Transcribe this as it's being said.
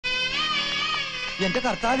എന്റെ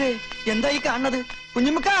കർത്താവേ, എന്താ ഈ കാണുന്നത്?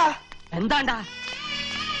 കുഞ്ഞുമ്മക്ക എന്താണ്ടാ?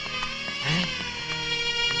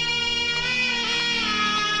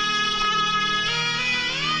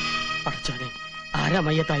 പഠിച്ചോനെ, ആരാ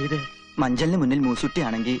മയ്യത്തായത്? മഞ്ചലിന് മുന്നിൽ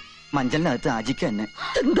മൂസുട്ടിയാണെങ്കിൽ മഞ്ചലിനകത്ത് ആജിക്ക തന്നെ.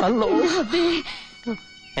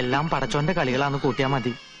 എല്ലാം പടച്ചോന്റെ കളികളാന്ന് കൂട്ടിയാ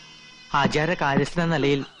മതി. ആചാര്യ കാര്യസ്ഥന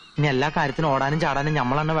നിലയിൽ ഇനി എല്ലാ കാര്യത്തിനും ഓടാനും ചാടാനും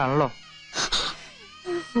ഞമ്മളെന്നെ വേണല്ലോ.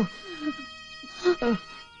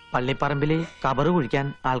 പള്ളിപ്പറമ്പില് കബറ് കുഴിക്കാൻ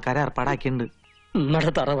ആൾക്കാരെ ഏർപ്പാടാക്കിയിട്ടുണ്ട്.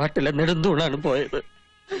 നമ്മുടെ തറവാട്ടിലെ നെടുന്തൂണാണ് പോയത്.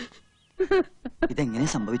 ഇതെങ്ങനെ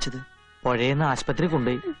സംഭവിച്ചത്? പുഴയെന്ന് ആശുപത്രി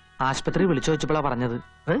കൊണ്ടുപോയി. ആശുപത്രി വിളിച്ചു വെച്ചപ്പോഴാ പറഞ്ഞത്.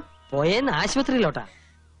 പോയെന്ന് ആശുപത്രിയിലോട്ടാ?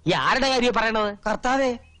 ഈ ആരുടെ കാര്യം പറയണത്?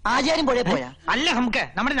 കർത്താവേ, ആചാര്യം പുഴയെ പോയാ? അല്ല, നമുക്ക്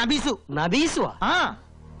നമ്മുടെ നബീസു. നബീസുവാ?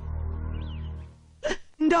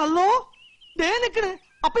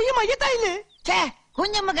 അപ്പൊ ഈ മയ്യത്തായില്ലേ?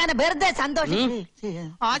 കുഞ്ഞമ്മക്കാനെ വെറുതെ സന്തോഷം.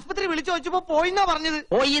 ആശുപത്രി വിളിച്ചു വെച്ചപ്പോ പോയിന്നാ പറഞ്ഞത്.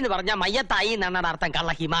 പോയി എന്ന് പറഞ്ഞാ മയ്യത്തായി എന്നാണ് അർത്ഥം.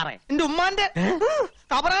 കള്ള ഹിമാറെ. എന്റെ ഉമ്മാന്റെ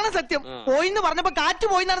കബറാണ് സത്യം. പോയിന്ന് പറഞ്ഞപ്പോ കാറ്റ്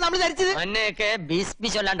പോയിന്നാണ് നമ്മൾ ധരിച്ചത്. എന്നെയൊക്കെ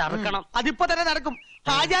ബീസ്പിച്ചല്ലാണ്ട് അറുക്കണം. അതിപ്പോ തന്നെ നടക്കും.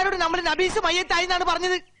 ആചാരോട് നമ്മൾ നബീസ് മയ്യത്തായി എന്നാണ്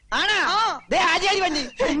പറഞ്ഞത്. ആചാരി വണ്ടി.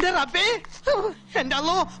 എന്റെ റബ്ബേ, എന്റെ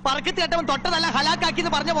അല്ലോ, പറക്കത്തി കേട്ടവൻ തൊട്ട നല്ല ഹലാക്കാക്കി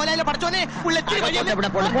പറഞ്ഞ പോലെ പഠിച്ചോനെ.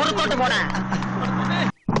 പുറത്തോട്ട് പോടാ.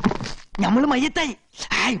 നമ്മള് മയ്യത്തായി.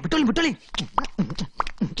 വിട്ടോളി വിട്ടോളി.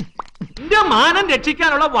 എന്റെ മാനം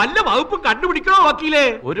രക്ഷിക്കാനുള്ള വല്ല വകുപ്പും കണ്ടുപിടിക്കണോ വക്കീലേ?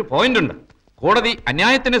 ഒരു പോയിന്റ് ഉണ്ട്. കോടതി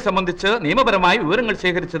അന്യായത്തിനെ സംബന്ധിച്ച് നിയമപരമായി വിവരങ്ങൾ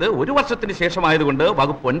ശേഖരിച്ചത് 1 വർഷത്തിന് ശേഷമായതുകൊണ്ട്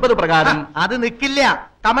വകുപ്പ് 9 പ്രകാരം അത് നിൽക്കില്ല.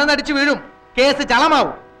 തമിഴ്നടിച്ചു വീഴും. കേസ്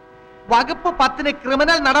ചളമാവും. വകുപ്പ് 10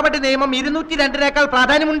 ക്രിമിനൽ നടപടി നിയമം 202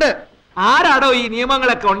 പ്രാധാന്യമുണ്ട്. ആരാടോ ഈ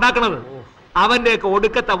നിയമങ്ങളൊക്കെ ഉണ്ടാക്കണത്? അവന്റെയൊക്കെ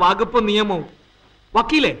ഒടുക്കത്തെ വകുപ്പ് നിയമവും.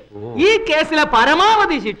 വക്കീലേ, ഈ കേസിലെ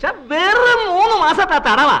പരമാവധി ശിക്ഷ വെറും 3 മാസത്തെ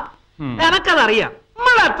തടവാ. എനക്കതറിയാം.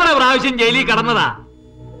 നമ്മൾ എത്ര പ്രാവശ്യം ജയിലിൽ കടന്നതാ?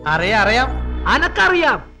 അറിയാം.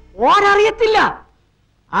 അനക്കറിയാം, ഓരറിയത്തില്ല.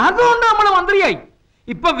 അതുകൊണ്ട് നമ്മൾ മന്ത്രിയായി.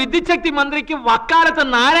 ഇപ്പൊ വിദ്യുച്ഛക്തി മന്ത്രിക്ക് വക്കാലത്ത്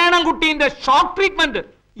നാരായണൻകുട്ടീന്റെ ഷോക്ക് ട്രീറ്റ്മെന്റ്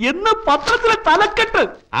എന്ന് പത്രത്തിലെ തലക്കെട്ട്.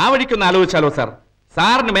 ആ വഴിക്കൊന്ന് ആലോചിച്ചാലോ സാർ?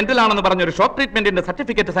 സാറിന് മെന്റൽ ആണെന്ന് പറഞ്ഞൊരു ഷോക്ക് ട്രീറ്റ്മെന്റിന്റെ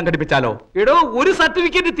സർട്ടിഫിക്കറ്റ് സംഘടിപ്പിച്ചാലോ? എടോ, ഒരു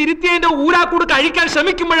സർട്ടിഫിക്കറ്റ് തിരുത്തിയതിന്റെ ഊരാക്കൂട് കഴിക്കാൻ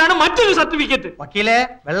ശ്രമിക്കുമ്പോഴാണ് മറ്റൊരു സർട്ടിഫിക്കറ്റ്. വക്കീലെ,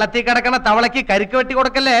 വെള്ളത്തിൽ കിടക്കണ തവളയ്ക്ക് കരിക്ക് വെട്ടി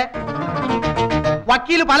കൊടുക്കല്ലേ.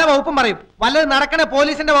 വക്കീല് പല വകുപ്പും പറയും. വല്ലത് നടക്കണ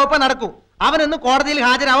പോലീസിന്റെ വകുപ്പ് നടക്കൂ. അവനൊന്നും കോടതിയിൽ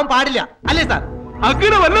ഹാജരാവാൻ പാടില്ല, അല്ലേ സാർ?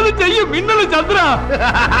 അങ്ങനെ വല്ലതും ചെയ്യും മിന്നല് ചന്ദ്ര.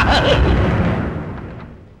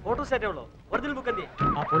 ഫോട്ടോ സെറ്റ് ഉള്ളോ? ഒറിജിനൽ ബുക്ക് എന്തി?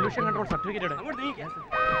 ആ pollution control certificate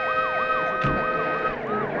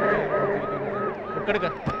ബുക്കെടുക്ക.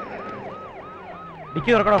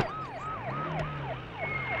 Dicky തുറക്കണോ?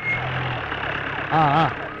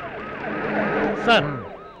 Sir,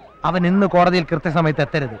 അവൻ ഇന്ന് കോടതിയിൽ കൃത്യസമയത്ത്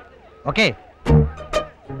എത്തരുത്. ഓക്കെ?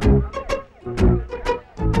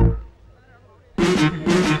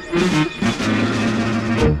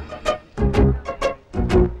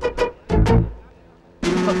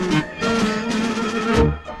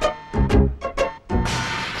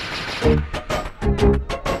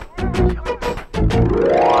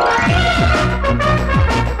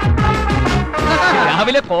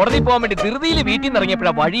 രാവിലെ കോടതി പോകാൻ വേണ്ടി ധൃതിയിൽ വീട്ടിൽ നിന്ന്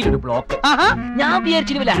ഇറങ്ങിയപ്പോഴാ വഴിയിലൊരു ബ്ലോക്ക്. ഞാൻ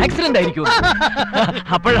വിചാരിച്ചു വല്ല ആക്സിഡന്റ് ആയിരിക്കും.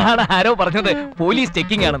 അപ്പോഴാണ് ആരോ പറഞ്ഞത് പോലീസ്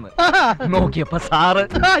ചെക്കിംഗ് ആണെന്ന്. നോക്കിയപ്പോ സാറ്.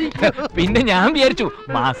 പിന്നെ ഞാൻ വിചാരിച്ചു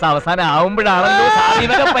മാസം അവസാനം ആവുമ്പോഴാണല്ലോ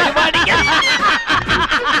സാധീനത പരിപാടി.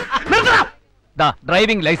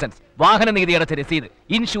 ഡ്രൈവിംഗ് ലൈസൻസ്, വാഹന നികുതി അടച്ച രസീത്,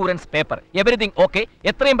 ഇൻഷുറൻസ് പേപ്പർ, എവരിതിങ് ഓക്കെ.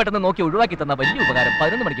 എത്രയും പെട്ടെന്ന് നോക്കി ഒഴിവാക്കി തന്ന വലിയ ഉപകാരം.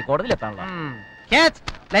 11 മണിക്ക് കോടതിയിൽ എത്താനുള്ള.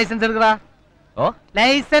 ലൈസൻസ് എടുക്കടാ. ഓ,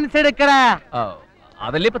 ലൈസൻസ് എടുക്കടാ.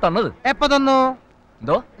 അതല്ലേ ഇപ്പൊ തന്നത്? എപ്പോ തന്നു?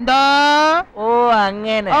 എന്തോ? ഓ,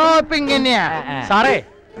 അങ്ങനെ. ഓ, ഇപ്പൊ ഇങ്ങനെയാ. സാറേ,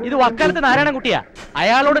 ഇത് വക്കാലത്ത് നാരായണൻകുട്ടിയാ.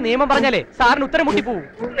 അയാളോട് നിയമം പറഞ്ഞാലേ സാറിന് ഉത്തരം മുട്ടിപ്പോവും.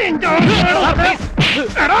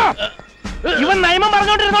 ഇവൻ നിയമം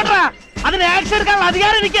പറഞ്ഞോണ്ടിരുന്നോട്ടാ. അതിന് ആക്ഷൻ എടുക്കാനുള്ള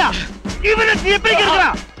അധികാരം ഇരിക്കുക. ഇവനെ ജീപ്പിലേക്ക് എടുക്കടാ.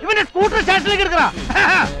 ഇവന്റെ സ്കൂട്ടർ സ്റ്റേഷനിലേക്ക് എടുക്കടാ.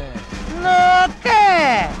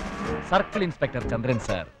 സർക്കിൾ ഇൻസ്പെക്ടർ ചന്ദ്രൻ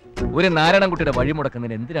സാർ, ഒരു നാരായണൻകുട്ടിയുടെ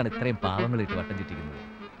വഴിമുടക്കുന്നതിന് എന്തിനാണ് ഇത്രയും പാവങ്ങളിട്ട് വട്ടം ചുറ്റിക്കുന്നത്?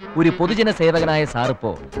 ഒരു പൊതുജന സേവകനായ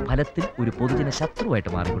സാറിപ്പോ ഫലത്തിൽ ഒരു പൊതുജന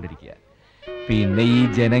ശത്രുവായിട്ട് മാറിക്കൊണ്ടിരിക്കുക. പിന്നെ ഈ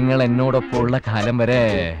ജനങ്ങൾ എന്നോടൊപ്പം ഉള്ള കാലം വരെ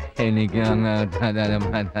എനിക്ക്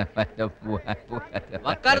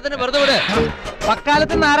വക്കാലത്തിന് വെറുതെ വിട്.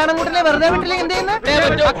 വക്കാലത്ത് നാരായണൻകുട്ടിനെ വെറുതെ വിട്ടില്ലെങ്കിൽ എന്ത് ചെയ്യുന്നു?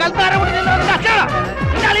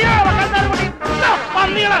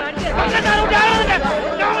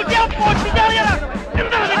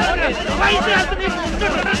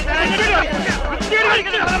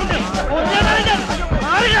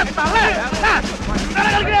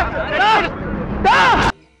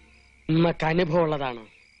 നമുക്ക് അനുഭവമുള്ളതാണ്.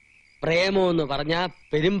 പ്രേമം എന്ന് പറഞ്ഞാ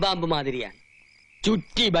പെരുമ്പാമ്പ് മാതിരിയാണ്.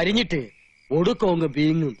 ചുറ്റി വരിഞ്ഞിട്ട് ഒടുക്കോങ്ങ്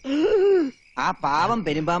വീങ്ങും. ആ പാവം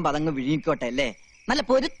പെരുമ്പാമ്പ് അതങ്ങ് വിഴുങ്ങിക്കോട്ടെ അല്ലേ? നല്ല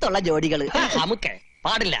പൊരുത്തുള്ള ജോഡികള്. നമുക്ക്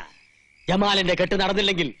പാടില്ല. ജമാലിന്റെ കെട്ട്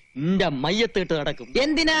നടന്നില്ലെങ്കിൽ നിന്റെ മയ്യത്തിട്ട് നടക്കും.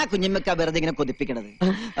 എന്തിനാ കുഞ്ഞമ്മക്ക വെറുതെ ഇങ്ങനെ കൊതിപ്പിക്കണത്?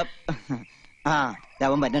 ആ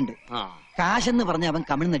അവൻ വരണ്ട്. കാശെന്ന് പറഞ്ഞ അവൻ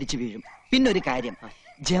കമിഴ്ന്നടിച്ചു വീഴും. പിന്നെ ഒരു കാര്യം,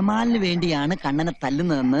 ജമാലിന് വേണ്ടിയാണ് കണ്ണനെ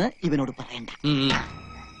തല്ലുന്നതെന്ന് ഇവനോട് പറയണ്ട.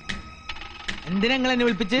 എന്തിനാ നിങ്ങൾ എന്നെ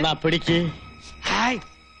വിളിപ്പിച്ച്? പിടിക്ക്. ഹായ്,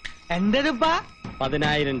 എന്റേതിപ്പാ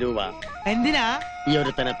 10,000 രൂപ. എന്തിനാ? ഈ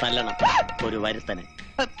ഒരുത്തനെ തല്ലണം. ഒരു വരുത്തനെ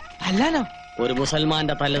തല്ലാനോ? ഒരു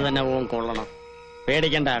മുസൽമാന്റെ തല്ല് തന്നെ ഓൻ കൊള്ളണം.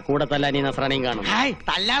 പേടിക്കണ്ട, കൂടെ തല്ലാൻ ഈ നസ്രാണിയും കാണും. ഹായ്,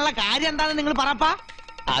 തല്ലാനുള്ള കാര്യം എന്താണെന്ന് നിങ്ങൾ പറപ്പാ.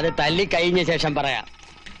 അത് തല്ലി കഴിഞ്ഞ ശേഷം പറയാം.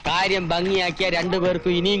 കാര്യം ഭംഗിയാക്കിയ 2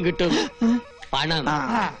 പേർക്കും ഇനിയും കിട്ടും പണം.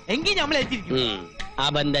 എങ്കിൽ നമ്മൾ എത്തിയിരിക്കും.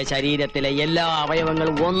 അവന്റെ ശരീരത്തിലെ എല്ലാ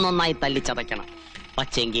അവയവങ്ങളും ഒന്നൊന്നായി തല്ലിച്ചതയ്ക്കണം.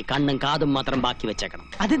 പക്ഷെങ്കിൽ കണ്ണും കാതും മാത്രം ബാക്കി വെച്ചേക്കണം.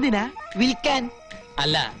 അതെന്തിനാ? വിൽക്കാൻ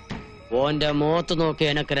അല്ല, ഓന്റെ മുഖത്ത് നോക്കി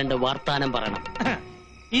എനക്ക് 2 വർത്താനം പറയണം.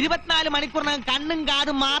 24 മണിക്കൂറിനകം കണ്ണും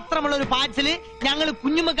കാതും മാത്രമുള്ള ഒരു പാഴ്സല് ഞങ്ങൾ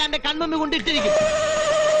കുഞ്ഞുമക്കാന്റെ കൺമുമ്പിൽ കൊണ്ടിട്ടിരിക്കും.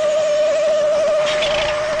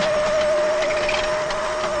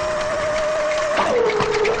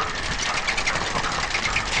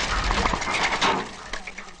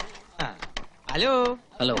 Hello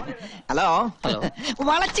hello hello hello.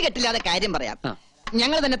 വളച്ചു കെട്ടില്ലാതെ കാര്യം പറയാം.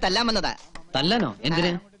 ഞങ്ങൾ തന്നെ തല്ലാൻ വന്നതാ. തല്ലനോ?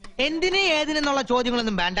 എന്തിന്? എന്തിന് ഏതിനെന്നുള്ള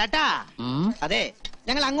ചോദ്യങ്ങളൊന്നും വേണ്ടാട്ടാ. അതെ,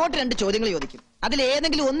 ഞങ്ങൾ അങ്ങോട്ട് 2 ചോദ്യങ്ങൾ ചോദിക്കും. അതിൽ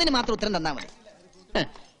ഏതെങ്കിലും ഒന്നിന് മാത്രം ഉത്തരം തന്നാ മതി.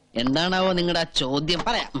 എന്താണാവോ നിങ്ങളുടെ ചോദ്യം?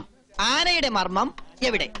 പറയാം. ആനയുടെ മർമ്മം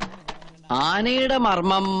എവിടെ? ആനയുടെ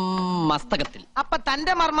മർമ്മം മസ്തകത്തിൽ. അപ്പൊ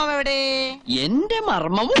തന്റെ മർമ്മം എവിടെ? എന്റെ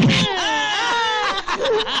മർമ്മവും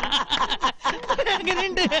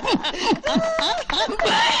എങ്ങനെയുണ്ട്?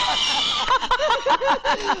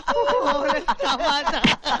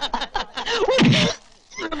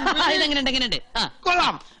 ഇതെങ്ങനെയുണ്ട്? എങ്ങനെയുണ്ട്?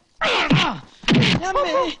 കൊള്ളാം.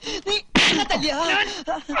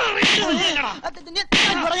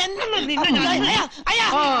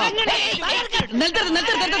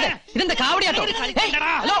 ഇതെന്താ കാവടിയാട്ടോ?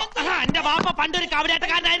 എന്റെ ബാപ്പ പണ്ടൊരു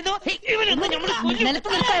കാവടിയാട്ടക്കാരനായിരുന്നു. നിലത്ത്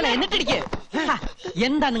നിർത്താനല്ല, എന്നിട്ടിരിക്കേ.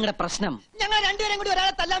 എന്താ നിങ്ങളുടെ പ്രശ്നം? ഞങ്ങൾ 2 പേരും കൂടി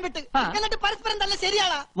ഒരാളെ തല്ലാൻ വിട്ട്, എന്നിട്ട് പരസ്പരം തല്ല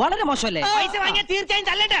ശരിയാളാ? വളരെ മോശമല്ലേ? പൈസ വാങ്ങിയാൽ തീർച്ചയായും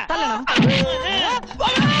തല്ലണ്ട. തല്ലണം.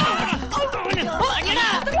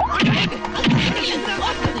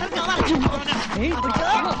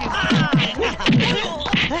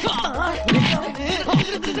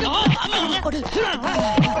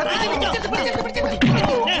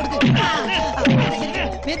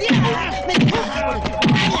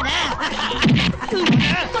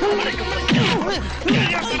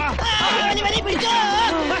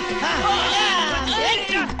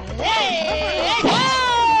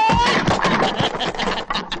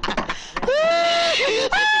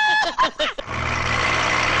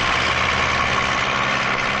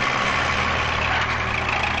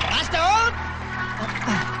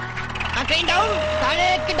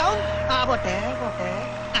 താഴേക്ക് ഡൗൺ. പോട്ടെ പോട്ടെ.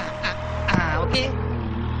 ഓക്കെ.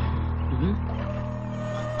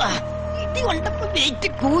 ഇടി കൊണ്ടപ്പോ വെയിറ്റ്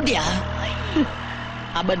കൂടിയാ.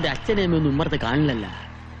 അവന്റെ അച്ഛനെയും ഒന്നും ഉമ്മർത്ത് കാണില്ലല്ല.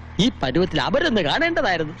 ഈ പരുവത്തിൽ അവരൊന്ന്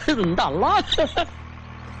കാണേണ്ടതായിരുന്നു.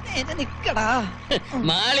 എന്താ നിക്കടാ.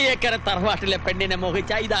 മാളിയേക്കര തറവാട്ടിലെ പെണ്ണിനെ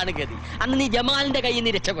മോഹിച്ച ഇതാണ് ഗതി. അന്ന് നീ ജമാലിന്റെ കയ്യിൽ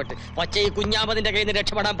നിന്ന് രക്ഷപ്പെട്ട്. പക്ഷേ ഈ കുഞ്ഞാമതിന്റെ കയ്യിൽ നിന്ന്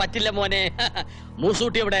രക്ഷപ്പെടാൻ പറ്റില്ല മോനെ.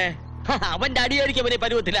 മൂസൂട്ടി എവിടെ? അവന്റെ അടിയായിരിക്കും അവനെ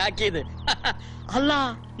പരുവത്തിലാക്കിയത്. അല്ല,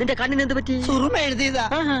 നിന്റെ കണ്ണിന് എന്ത് പറ്റി? സുറുമ എഴുതിയതാ.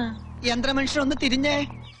 യന്ത്രമനുഷ്യൻ ഒന്ന് തിരിഞ്ഞേ.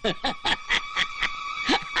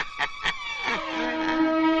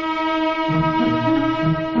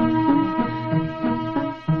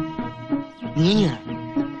 നീയാ?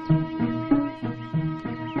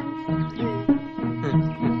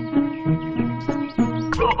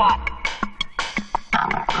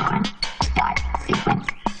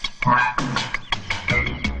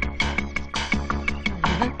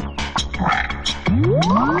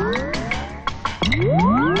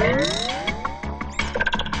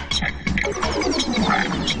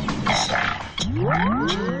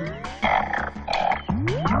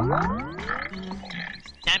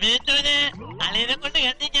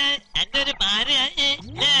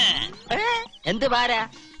 എന്ത് പാര?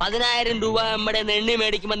 10,000 രൂപ നമ്മുടെ എണ്ണി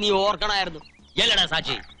മേടിക്കുമ്പോ നീ ഓർക്കണമായിരുന്നു. എല്ലടാ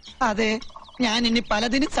സാക്ഷി? അതെ, ഞാൻ ഇനി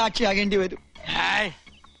പലതിനും സാക്ഷിയാകേണ്ടി വരും.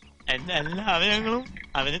 എന്റെ എല്ലാ അവയവങ്ങളും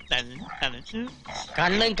അവന് തന്നെ.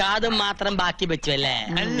 കണ്ണും കാതും മാത്രം ബാക്കി വെച്ചു അല്ലേ?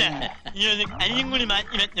 അല്ല, ഈ ഒരു കയ്യും കൂടി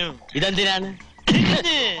മാറ്റി വെച്ചു. ഇതെന്തിനാണ്?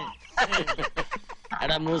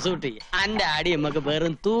 എടാ മൂസൂട്ടി, അന്റെ അടി നമുക്ക്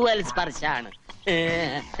വെറും തൂവൽ സ്പർശാണ്.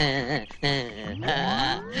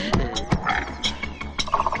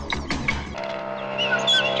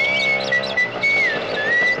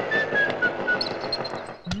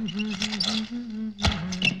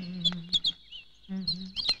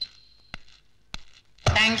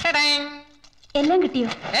 എല്ലാം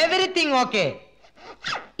എവരിത്തിങ് ഓക്കെ.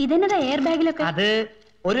 ഇതെന്നതാ എയർ ബാഗിലൊക്കെ? അത്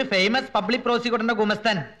ഒരു ഫേമസ് പബ്ലിക് പ്രോസിക്യൂട്ടറിന്റെ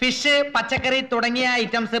ഗുമസ്തൻ ഫിഷ്, പച്ചക്കറി തുടങ്ങിയ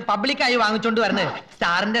ഐറ്റംസ് പബ്ലിക്കായി വാങ്ങിച്ചോണ്ട് വരുന്നത്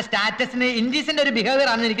സ്റ്റാറിന്റെ സ്റ്റാറ്റസിന് ഇൻഡീസിന്റെ ഒരു ബിഹേവിയർ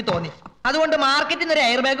ആണെന്ന് എനിക്ക് തോന്നി. അതുകൊണ്ട് മാർക്കറ്റിൽ നിന്ന് ഒരു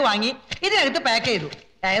എയർ ബാഗ് വാങ്ങി ഇതിനകത്ത് പാക്ക് ചെയ്തു.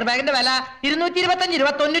 എയർ ബാഗിന്റെ വില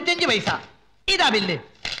 225 പൈസ. ഇതാ ബില്ല്.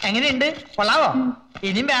 എങ്ങനെയുണ്ട്? കൊള്ളാവോ?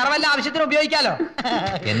 ഇനിയും വേറെ വല്ല ആവശ്യത്തിന് ഉപയോഗിക്കാലോ.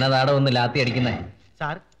 എന്നതാടോ ഒന്ന് ലാത്തി അടിക്കുന്നേ?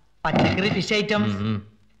 സാർ, പച്ചക്കറി ഫിഷ് ഐറ്റംസ്.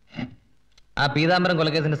 ആ പീതാംബരം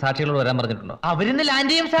കൊലക്കേസിന്റെ സാക്ഷികളോട് വരാൻ പറഞ്ഞിട്ടുണ്ടോ? അവരിന്ന്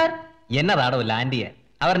ലാൻഡ് ചെയ്യും സാർ. എന്നതാടോ ലാൻഡ് ചെയ്യാൻ?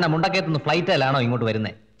 അവരെന്നെ മുണ്ടക്കയത്തുനിന്ന് ഫ്ലൈറ്റിലാണോ ഇങ്ങോട്ട്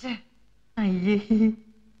വരുന്നേ?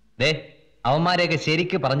 ദേ, അവന്മാരെയൊക്കെ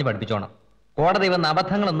ശരിക്ക് പറഞ്ഞു പഠിപ്പിച്ചോണം. കോടതി വന്ന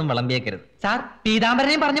അബദ്ധങ്ങളൊന്നും വിളമ്പിയേക്കരുത്. സാർ,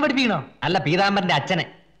 പീതാംബരനെയും പറഞ്ഞു പഠിപ്പിക്കണോ? അല്ല, പീതാംബരന്റെ അച്ഛനെ.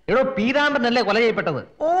 എടോ, പീതാംബരനല്ലേ കൊല ചെയ്യപ്പെട്ടത്?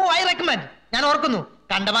 ഓ, ഐ റെക്കമെൻഡ്. ഞാൻ ഓർക്കുന്നു.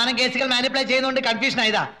 കണ്ടമാനം കേസുകൾ മാനിപ്പുലേറ്റ് ചെയ്യുന്നതുകൊണ്ട് കൺഫ്യൂഷൻ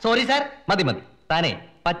ആയതാ. Sorry sir. മതി മതി, താനേ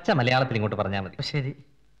പച്ച മലയാളത്തിൽ ഇങ്ങോട്ട് പറഞ്ഞാൽ മതി. ശരി.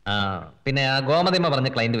 ആ, പിന്നെ ആ ഗോമതിമ്മ പറഞ്ഞ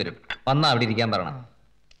ക്ലൈന്റ് വരും. വന്നാ അവിടെ ഇരിക്കാൻ പറയണം.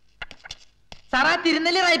 സാർ, ആ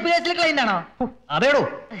തിരുനെല്ലി റൈപ്പ് കേസിലെ ക്ലൈന്റ് ആണോ? അതേടോ.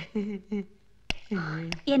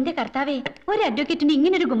 എന്റെ കർത്താവേ, ഒരു അഡ്വക്കേറ്റിന്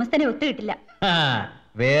ഇങ്ങനെ ഒരു ഗുമസ്തനെ ഒത്തു കിട്ടില്ല.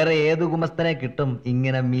 വേറെ ഏത് ഗുമസ്തനെ കിട്ടും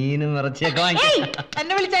ഇങ്ങനെ മീനും ഇറച്ചിയൊക്കെ വാങ്ങി?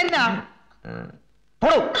 എന്നെ വിളിച്ചായിരുന്നാ?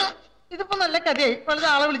 ഇതിപ്പോ നല്ല കഥയായി. വളരെ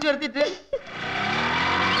ആളെ വിളിച്ചു വരുത്തിട്ട്.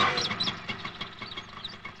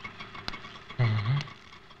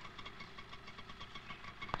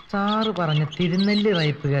 സാറ് പറഞ്ഞ തിരുനെല്ലി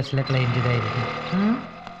റൈപ്പ് കേസിലെ ക്ലൈന്റ് ഇതായിരിക്കും.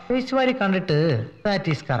 ഫേസ്വാരി കണ്ടിട്ട് that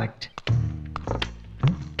is correct.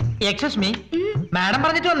 Excuse me, madam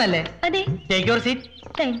പറഞ്ഞിട്ട് വന്നല്ലേ? അതെ. Take your seat.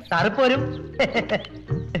 സാറ് പോരും.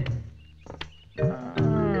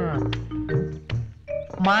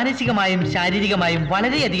 മാനസികമായും ശാരീരികമായും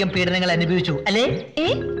വളരെയധികം പീഡനങ്ങൾ അനുഭവിച്ചു അല്ലേ?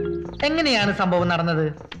 എങ്ങനെയാണ് സംഭവം നടന്നത്?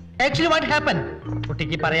 Actually what happen?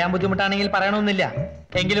 കുട്ടിക്ക് പറയാൻ ബുദ്ധിമുട്ടാണെങ്കിൽ പറയണമെന്നില്ല.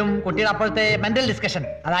 എങ്കിലും കുട്ടിയുടെ അപ്പോഴത്തെ മെന്റൽ ഡിസ്കഷൻ,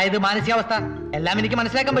 അതായത് മാനസികാവസ്ഥ എല്ലാം എനിക്ക്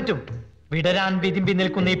മനസ്സിലാക്കാൻ പറ്റും. വിടരാൻ വിതിമ്പി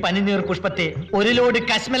നിൽക്കുന്ന ഈ പനിനീർ പുഷ്പത്തെ ഒരു ലോഡ്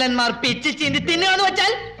കശ്മലന്മാർ പിച്ച് ചീന്തി തിന്നുകയെന്ന്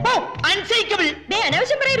വെച്ചാൽ അൺസൈക്കബിൾ.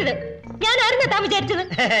 അനാവശ്യം പറയരുത്. ഞാൻ ആരും താൻ വിചാരിച്ചത്?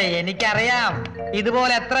 എനിക്കറിയാം.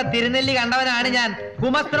 ഇതുപോലെ എത്ര തിരുനെല്ലി കണ്ടവനാണ് ഞാൻ.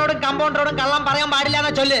 ഗുമസ്തനോടും കമ്പൗണ്ടറോടും കള്ളം പറയാൻ പാടില്ല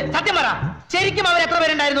എന്നാ ചൊല്ല്. സത്യം പറ, ശരിക്കും അവർ എത്ര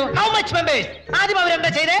പേരുണ്ടായിരുന്നു? How much members? ആദ്യം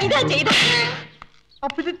അവരെന്താ ചെയ്തേ? ഇതാ ചെയ്ത.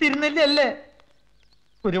 അപ്പൊ ഇത് തിരുനെല്ലി അല്ലേ?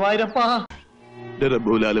 ഗുരുവായൂരപ്പാ,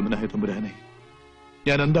 തമ്പുരാനെ,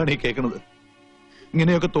 ഞാൻ എന്താണ് ഈ കേൾക്കണത്?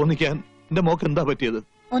 ഇങ്ങനെയൊക്കെ തോന്നിക്കാൻ എന്റെ മോക്ക് എന്താ പറ്റിയത്?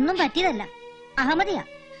 ഒന്നും പറ്റിയതല്ല, അഹമ്മദിയാ.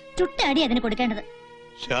 ചുട്ടടി അതിന് കൊടുക്കേണ്ടത്.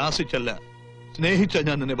 ശാസിച്ചല്ല, സ്നേഹിച്ച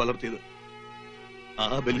ഞാൻ നിന്നെ വളർത്തിയത്. ആ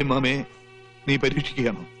വല്യമ്മാമയെ നീ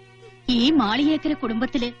പരീക്ഷിക്കുകയാണോ? ഈ മാളിയേക്കര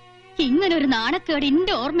കുടുംബത്തില് ഇങ്ങനെ ഒരു നാണക്കേട്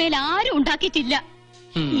എന്റെ ഓർമ്മയിൽ ആരും ഉണ്ടാക്കിയിട്ടില്ല.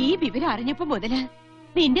 ഈ വിവരം അറിഞ്ഞപ്പോ മുതല്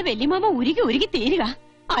നിന്റെ വല്യമാമ ഉരുകി ഉരുകി തീരുക.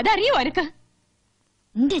 അതറിയോ അരക്ക?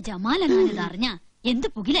 എന്റെ ജമാലെന്നത് അറിഞ്ഞ എന്ത്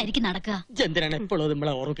പുകിലായിരിക്കും നടക്കുക? എന്തിനാണ് എപ്പോഴും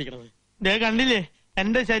നമ്മളെ ഓർമ്മിപ്പിക്കണത്? കണ്ടില്ലേ,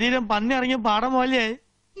 എന്റെ ശരീരം പന്നി ഇറങ്ങിയ പാടം പോലെയായി.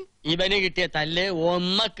 ഇവന് കിട്ടിയ തല്ല്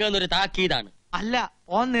ഒന്നൊരു താക്കീതാണ്. അല്ല,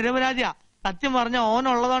 ഓൻ നിരപരാധിയാ. സത്യം പറഞ്ഞ ഓൻ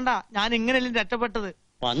ഉള്ളതുകൊണ്ടാ ഞാൻ ഇങ്ങനെയല്ലേ രക്ഷപ്പെട്ടത്.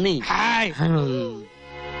 പന്നി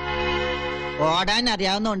ഓടാൻ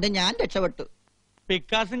അറിയാവുന്നോണ്ട് ഞാൻ രക്ഷപ്പെട്ടു.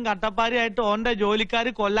 പിക്കാസും കട്ടപ്പാരിയായിട്ട് ഓന്റെ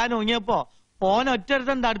ജോലിക്കാര് കൊല്ലാൻ ഒങ്ങിയപ്പോ ഓൻ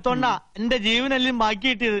ഒറ്റടുത്തം തടുത്തോണ്ടാ എന്റെ ജീവനെല്ലാം ബാക്കി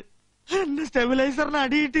കിട്ടിയത്. എന്റെ സ്റ്റെബിലൈസറിന്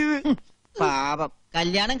അടി കിട്ടിയത്. പാപം,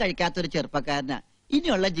 കല്യാണം കഴിക്കാത്തൊരു ചെറുപ്പക്കാരനാ.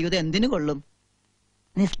 ഇനിയുള്ള ജീവിതം എന്തിനു കൊള്ളും?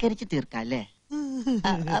 നിസ്കരിച്ച് തീർക്കല്ലേ?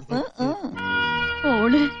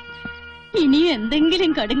 ഓള് ഇനി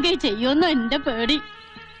എന്തെങ്കിലും കടുങ്കൈ ചെയ്യുമെന്നോ എന്റെ പേടി.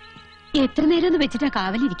 എത്ര നേരം ഒന്ന് വെച്ചിട്ടാ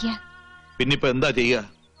കാവലിരിക്കുക? പിന്നിപ്പോ എന്താ ചെയ്യുക?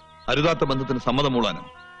 അരുതാത്ത ബന്ധത്തിന് സമ്മതം മൂളാനോ?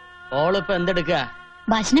 ഓളിപ്പോ എന്തെടുക്ക?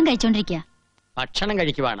 ഭക്ഷണം കഴിച്ചോണ്ടിരിക്കുക. ഭക്ഷണം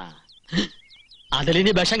കഴിക്കുവാണാ?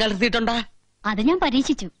 അതിലിനി വിഷം കലർത്തിയിട്ടുണ്ടാ? അത് ഞാൻ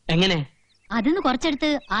പരീക്ഷിച്ചു. എങ്ങനെ? അതിന്ന് കുറച്ചെടുത്ത്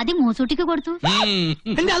ആദ്യം മൂസൂട്ടിക്ക് കൊടുത്തു.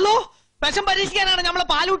 എന്റെ അല്ലോ, വിഷം പരീക്ഷിക്കാനാണ് നമ്മളെ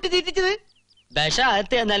പാലൂട്ടി തീറ്റിച്ചത്. വിഷം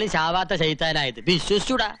അകത്ത് എന്നാലും ചാവാത്ത ചെയ്താനായത്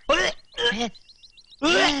വിശ്വസിച്ചൂടാ.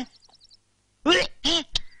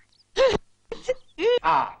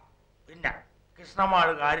 പിന്നെ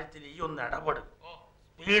കൃഷ്ണമാള് കാര്യത്തിൽ ഈ ഒന്ന് ഇടപെടും.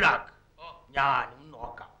 സ്പീഡാക്ക്, ഞാനും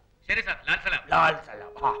നോക്കാം. ശരി സാർ. ലാൽ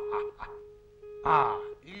സലാം.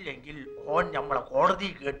 ഇല്ലെങ്കിൽ ഓൻ നമ്മളെ കോടതി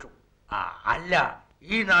കേട്ടു. അല്ല,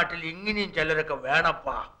 ഈ നാട്ടിൽ ഇങ്ങനെയും ചിലരൊക്കെ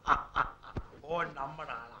വേണപ്പാ. ഓൻ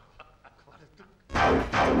നമ്മുടെ ആളാ.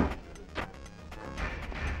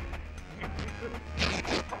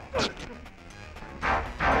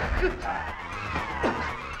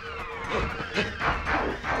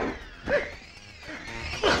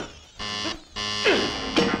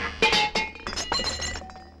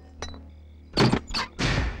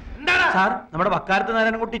 സാർ, നമ്മുടെ വക്കാലത്ത്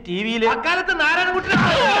നാരായണൻകുട്ടി ടിവിയില്. വക്കാലത്ത് നാരായണൻകുട്ടി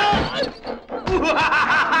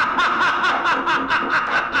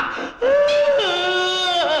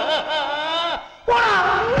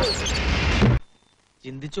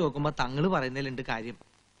ചിന്തിച്ചു നോക്കുമ്പോ തങ്ങള് പറയുന്നതിലുണ്ട് കാര്യം.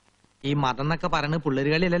 ഈ മതം എന്നൊക്കെ പറയുന്നത്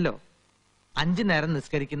പിള്ളേരുകളിലല്ലോ. 5 നേരം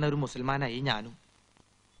നിസ്കരിക്കുന്ന ഒരു മുസൽമാനായി ഞാനും.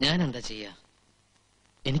 ഞാൻ എന്താ ചെയ്യാ?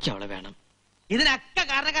 എനിക്ക് അവളെ വേണം. ഇതിനൊക്കെ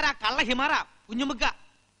കാരണക്കാരാ കള്ള ഹിമാറ കുഞ്ഞുമുക്ക.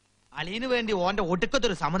 അളിയന് വേണ്ടി ഓന്റെ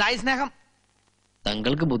ഒടുക്കത്തൊരു സമുദായ സ്നേഹം.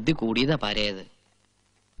 തങ്ങൾക്ക് ബുദ്ധി കൂടിയതാ പാരയത്.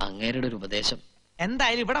 അങ്ങേരുടെ ഒരു ഉപദേശം.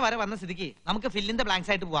 എന്തായാലും ഇവിടെ വരെ വന്ന സ്ഥിതിക്ക് നമുക്ക് ഫില്ലിൻ ദ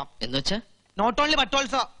ബ്ലാങ്ക്സ് ആയിട്ട് പോവാം. എന്നുവെച്ചാ നോട്ട് ഓൺലി ബട്ട്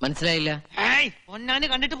ഓൾസോ. മനസ്സിലായില്ല. ഒന്നാന്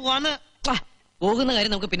കണ്ടിട്ട് പോവാന്ന്. പോകുന്ന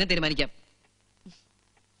കാര്യം നമുക്ക് പിന്നെ തീരുമാനിക്കാം.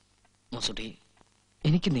 മസൂട്ടി,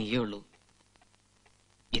 എനിക്ക് നീയേ ഉള്ളൂ.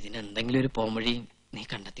 ഇതിനെന്തെങ്കിലും ഒരു പോംവഴി നീ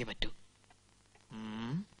കണ്ടെത്തിയേ പറ്റൂ.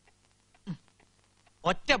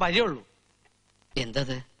 ഒറ്റ വഴിയുള്ളൂ.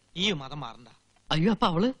 എന്തത്? ഈ മതം മാറണ്ട. അയ്യോ, അപ്പൊ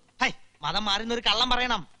അവള് മതം മാറുന്ന ഒരു കള്ളം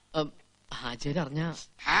പറയണം. ഹാജര് അറിഞ്ഞ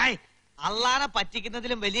അള്ളാനെ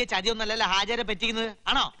പറ്റിക്കുന്നതിലും വലിയ ചതിയൊന്നല്ലല്ലോ ഹാജരെ പറ്റിക്കുന്നത്,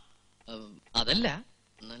 ആണോ? അതല്ല,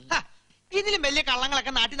 ഇതിലും വലിയ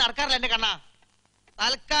കള്ളങ്ങളൊക്കെ നാട്ടിൽ നടക്കാറില്ല എന്റെ കണ്ണാ.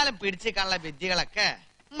 തൽക്കാലം പിടിച്ച് കള്ള വിദ്യകളൊക്കെ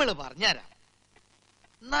നമ്മള് പറഞ്ഞുതരാം.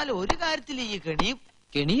 എന്നാലും ഒരു കാര്യത്തിൽ ഈ കെണിയും.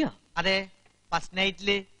 കെണിയോ? അതെ, ഫസ്റ്റ്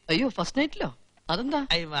നൈറ്റില്. അയ്യോ, ഫസ്റ്റ് നൈറ്റിലോ? അതെന്താ?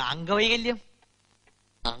 അംഗവൈകല്യം.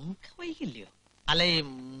 അംഗവൈകല്യോ? അല്ല, ഈ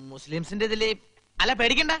മുസ്ലിംസിന്റെ ഇതില്. അല്ല,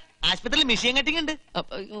 പേടിക്കണ്ട, ആശുപത്രിയിൽ മെഷീൻ കട്ടിങ് ഉണ്ട്.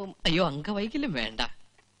 അയ്യോ, അംഗവൈകല്യം വേണ്ട.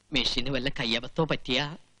 മെഷീന് വല്ല കയ്യബത്തോ പറ്റിയാ.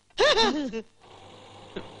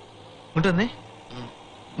 ഇങ്ങോട്ടൊന്നേ,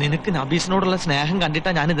 നിനക്ക് നബീസിനോടുള്ള സ്നേഹം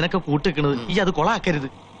കണ്ടിട്ടാ ഞാൻ ഇതിനൊക്കെ കൂട്ടിക്കുന്നത്. ഈ അത് കൊളാക്കരുത്.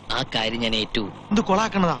 ആ കാര്യം ഞാൻ ഏറ്റു. ഇത്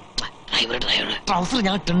കൊളാക്കണതാ. ഡ്രൈവർ ട്രൗസർ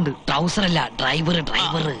ഞാൻ ഇട്ടുണ്ട്. ട്രൗസർ അല്ല, ഡ്രൈവർ.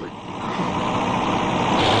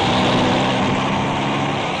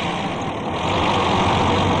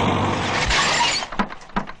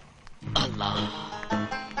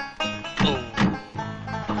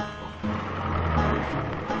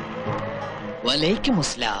 വലൈക്കും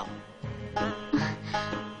അസ്സലാം.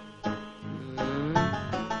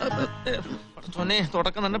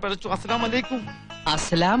 തുടക്കം തന്നെ പിഴച്ചു. അസ്സലാം അലൈക്കും.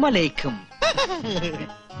 അസ്സലാം അലൈക്കും.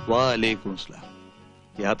 വലൈക്കും അസ്സലാം.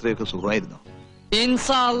 യാത്രയൊക്കെ സുഖമായിരുന്നോ?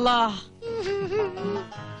 ഇൻഷാ അല്ലാഹ്.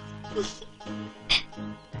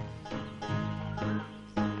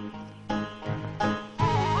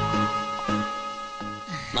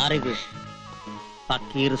 മാറിക്കൂ.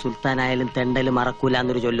 ഫക്കീർ സുൽത്താനായാലും തെണ്ടല് മറക്കൂല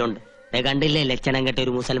എന്നൊരു ചൊല്ലുണ്ട്. കണ്ടില്ലേ ലക്ഷണം കെട്ട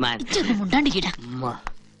ഒരു മുസൽമാൻ.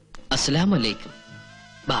 അസ്സലാമു അലൈക്കും.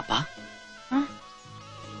 ബാപ്പാ.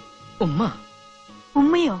 ഉമ്മ.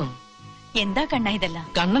 ഉമ്മയോ? എന്താ കണ്ണ ഇതല്ല?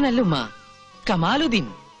 കണ്ണനല്ല ഉമ്മ, കമാലുദ്ദീൻ.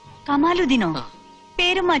 കമാലുദ്ദീനോ?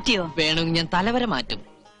 പേരും മാറ്റിയോ? വേണമെങ്കിൽ ഞാൻ തലവരെ മാറ്റും.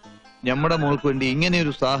 നമ്മുടെ മോൾക്ക് വേണ്ടി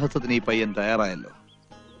ഇങ്ങനെയൊരു സാഹസത്തിന് ഈ പയ്യൻ തയ്യാറായല്ലോ.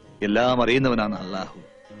 എല്ലാം അറിയുന്നവനാണ് അല്ലാഹു.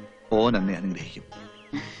 ഓൻ എന്നെ അനുഗ്രഹിക്കും.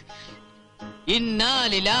 ഇന്നാ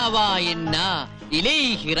ലില്ലാഹി വ ഇന്നാ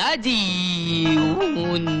ഇലൈഹി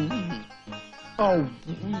റാജിഊൻ.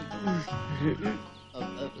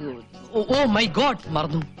 ഓ മൈ ഗോഡ്,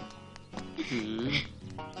 മറന്നു.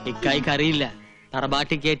 ഇക്കായിക്ക് അറിയില്ല.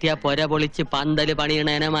 തറബാട്ടി കയറ്റിയ പൊര പൊളിച്ച് പന്തല്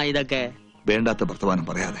പണിയണേനമാ ഇതൊക്കെ. വേണ്ടാത്ത വർത്തമാനം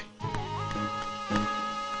പറയാതെ.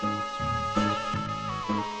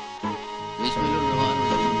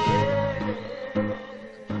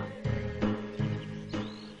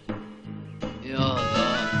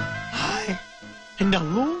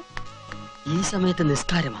 ഈ സമയത്ത്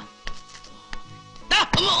നിസ്കാരമാ.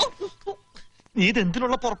 നീ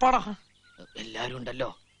ഇതെന്തിനുള്ള പുറപ്പാടാ? എല്ലാരും ഉണ്ടല്ലോ,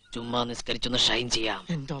 ചുമ്മാ നിസ്കരിച്ചൊന്ന് ഷൈൻ ചെയ്യാം.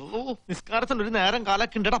 എന്റെ അള്ളോ, നിസ്കാരത്തിന് ഒരു നേരം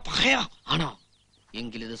കാലൊക്കെ ഉണ്ടടാ. പകയാ ആണോ?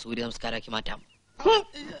 എങ്കിലിത് സൂര്യ നമസ്കാരാക്കി മാറ്റാം.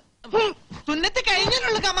 തുന്നത്ത്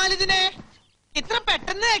കഴിഞ്ഞുള്ളൂ കമാലിതിനെ. ഇത്ര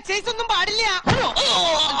പെട്ടെന്ന് എക്സസൈസ് ഒന്നും പാടില്ല.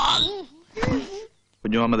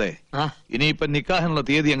 കുഞ്ഞുമാമതേ, ഇനിയിപ്പൊ നിക്കാഹിനുള്ള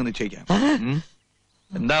തീയതി അങ്ങ് നിശ്ചയിക്കാം.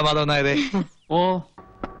 എന്താ മാധവൻ നായരെ?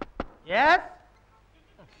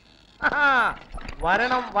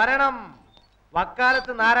 വരണം വരണം.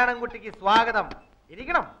 വക്കാലത്ത് നാരായണൻകുട്ടിക്ക് സ്വാഗതം.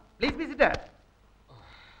 ഇരിക്കണം, പ്ലീസ് വിസിറ്റ്.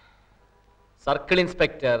 Circle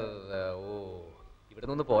inspector. ഓ, ഇവിടെ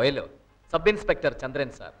നിന്ന് പോയല്ലോ. സബ് ഇൻസ്പെക്ടർ ചന്ദ്രൻ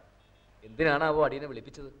സാർ. എന്തിനാണാവോ അടിയനെ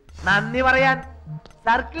വിളിപ്പിച്ചത്? നന്ദി പറയാൻ.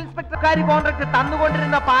 സർക്കിൾ ഇൻസ്പെക്ടർക്കാരി കോൺട്രാക്ട്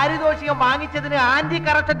തന്നുകൊണ്ടിരുന്ന പാരിതോഷികം വാങ്ങിച്ചതിന് ആന്റി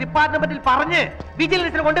കറപ്ഷൻ ഡിപ്പാർട്ട്മെന്റിൽ പറഞ്ഞ്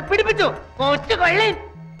വിജിലൻസിനെ കൊണ്ട് പിടിപ്പിച്ചു.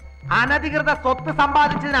 അനധികൃത സ്വത്ത്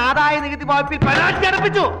സമ്പാദിച്ചതിന് ആദായ നികുതി വകുപ്പിൽ പരാതി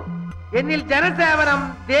അർപ്പിച്ചു. എന്നിൽ ജനസേവനം,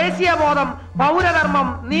 ദേശീയബോധം, പൗരധർമ്മം,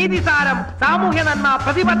 നീതിസാരം, സാമൂഹ്യ നന്മ,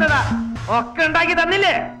 പ്രതിബദ്ധത ഒക്കെ ഉണ്ടാക്കി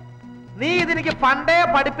തന്നില്ലേ? നീ ഇതെനിക്ക് പണ്ടേ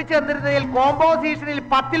പഠിപ്പിച്ചു തന്നിരുന്നതിൽ കോമ്പോസിഷനിൽ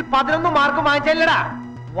 10ൽ 11 മാർക്ക് വാങ്ങിച്ചല്ലടാ.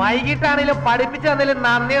 വൈകിട്ടാണെങ്കിലും പഠിപ്പിച്ചു തന്നതിൽ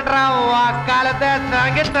നന്ദിടാ. വാക്കാലത്തെ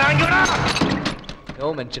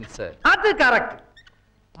അത് കറക്റ്റ്.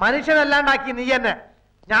 മനുഷ്യനല്ലാണ്ടാക്കി നീ എന്നെ.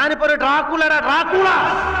 ഞാനിപ്പോ ഒരു ഡ്രാക്കുളടാ, ഡ്രാക്കുള.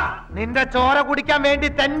 നിന്റെ ചോര കുടിക്കാൻ വേണ്ടി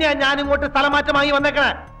തന്നെയാ ഞാൻ ഇങ്ങോട്ട് സ്ഥലമാറ്റമായി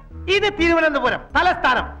വന്നേക്കണേ. ഇത് തിരുവനന്തപുരം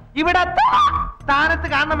തലസ്ഥാനം. ഇവിടെ സ്ഥാനത്ത്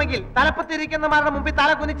കാണണമെങ്കിൽ തലപ്പത്തിരിക്കുന്നവരുടെ മുമ്പിൽ തല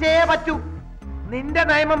കുനിച്ചേ പറ്റൂ. നിന്റെ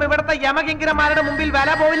നിയമം ഇവിടുത്തെ യമകിങ്കരന്മാരുടെ മുമ്പിൽ വില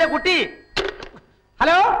പോവില്ല കുട്ടി.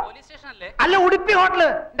 ഹലോ, അല്ല ഉടുപ്പി ഹോട്ടല്.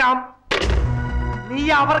 നീ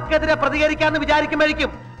അവർക്കെതിരെ പ്രതികരിക്കാന്ന്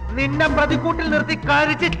വിചാരിക്കുമ്പോഴേക്കും നിന്നെ പ്രതിക്കൂട്ടിൽ നിർത്തി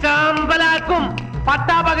കഴിച്ച് ചാമ്പലാക്കും.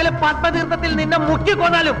 പട്ടാപകല് പത്മതീർത്ഥത്തിൽ നിന്നെ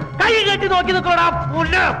മുക്കിക്കൊന്നാലും കൈ കെട്ടി നോക്കി നിൽക്കോടാ.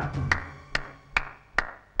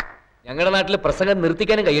 ഞങ്ങളുടെ നാട്ടില് പ്രസംഗം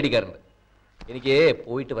നിർത്തിക്കാനും കൈയടിക്കാറുണ്ട്. എനിക്ക്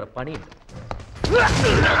പോയിട്ട് വരെ പണിയുണ്ട്.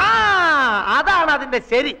 അതാണ് അതിന്റെ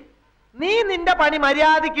ശരി. നീ നിന്റെ പണി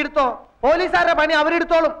മര്യാദയ്ക്ക് എടുത്തോ, പോലീസുകാരുടെ പണി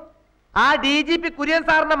അവരെടുത്തോളും. ആ DGP കുര്യൻ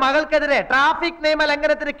സാറിന്റെ മകൾക്കെതിരെ ട്രാഫിക് നിയമ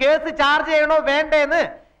ലംഘനത്തിന് കേസ് ചാർജ് ചെയ്യണോ വേണ്ടേന്ന്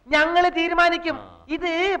ഞങ്ങള് തീരുമാനിക്കും.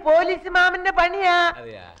 ഇത് പോലീസ് മാമിന്റെ പണിയാ.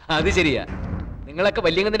 അത് ശരിയാ, നിങ്ങളൊക്കെ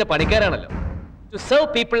വലിയതിന്റെ പണിക്കാരാണല്ലോ. To serve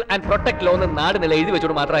people and protect law എന്ന് നാട് നില എഴുതി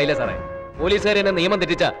വെച്ചോട് മാത്രമായില്ല സാറേ. പോലീസുകാരെ നിയമം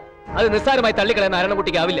തെറ്റിച്ച അത് നിസ്സാരമായി തള്ളിക്കളയാൻ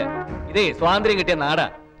നാരായണക്കുട്ടിക്ക് ആവില്ല. ഇതേ സ്വാതന്ത്ര്യം കിട്ടിയ നാടാ.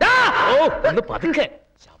 ഓ ഒന്ന് പതുക്കെ.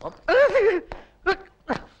 ശവം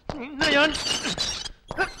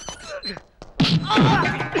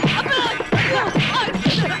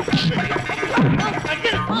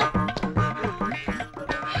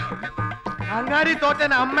അങ്ങാടി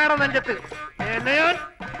തോറ്റൻ അമ്മയുടെ നെഞ്ചത്ത്.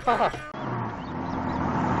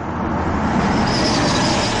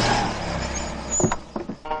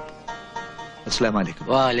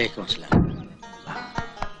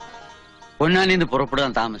 പൊന്നാനിന്ന്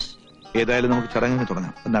പുറപ്പെടാൻ താമസിച്ചു. ഏതായാലും നമുക്ക് ചടങ്ങിന്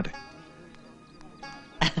തുടങ്ങാം. എന്നാട്ടെ.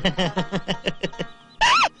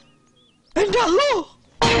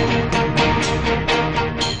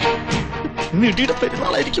 നീട്ടിയുടെ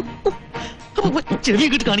പെരുന്നാളായിരിക്കും. ചെറിയ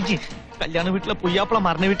കിട്ട് കാണിക്ക്. കല്യാണ വീട്ടിലെ പുയ്യാപ്പള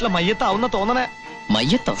മരണ വീട്ടിലെ മയ്യത്താവുന്ന തോന്നണേ.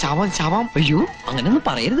 മയ്യത്തോ? ശവം ശവം. അയ്യോ അങ്ങനെയൊന്നും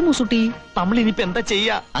പറയരുത് മൂസുട്ടി. നമ്മൾ ഇനിയിപ്പോ എന്താ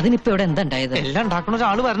ചെയ്യാ? അതിനിപ്പോ ഇവിടെ എന്താ ഉണ്ടായത്? എല്ലാം ഉണ്ടാക്കണ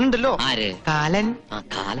ഒരാള് വരണുണ്ടല്ലോ. ആര്? കാലൻ.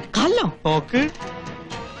 കാലോ? നോക്ക്,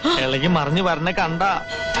 ഇളകി മറിഞ്ഞു വരണ കണ്ട.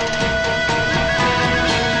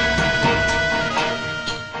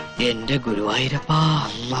 എന്റെ ഗുരുവായൂരപ്പാ.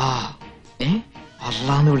 അല്ലാ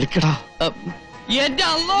അല്ലാന്ന് വിളിക്കടാ. എന്റെ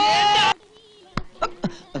അല്ലോ.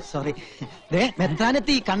 സോറി.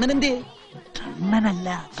 മെത്രാനെത്തി. കണ്ണനെന്തേ? കണ്ണനല്ല,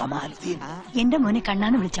 കമാലുദ്ദീൻ. എന്റെ മോനെ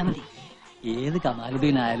കണ്ണാന്ന് വിളിച്ചാ മതി. ഏത്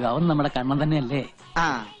കമാലുദ്ദീൻ ആയാലും അവൻ നമ്മുടെ കണ്ണൻ തന്നെയല്ലേ? ആ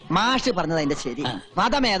മാഷ് പറഞ്ഞത് അതിന്റെ ശരി.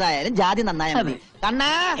 മതം ഏതായാലും ജാതി നന്നായ മതി.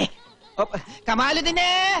 കണ്ണാ കമാലുദ്ദീനെ.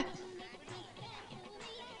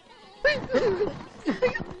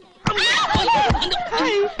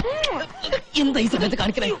 എന്താ ഈ സമയത്ത്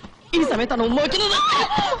കാണിക്കണേ? ഈ സമയത്താണ് ഉമ്മ വയ്ക്കുന്നത്.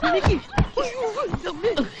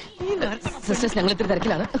 സിസ്റ്റേഴ്സ് ഞങ്ങൾ ഇത്തിരി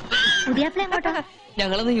തിരക്കിലാണ്.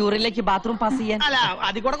 ഞങ്ങളൊന്ന് യൂറിനിലേക്ക് ബാത്റൂം പാസ് ചെയ്യാൻ. അല്ല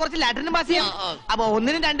അതിൽ കൂടെ കുറച്ച് ലാട്രിനും പാസ് ചെയ്യാം. അപ്പൊ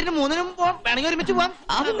 1-നും 2-നും 3-നും പോവാം. വേണമെങ്കിൽ ഒരുമിച്ച് പോവാം.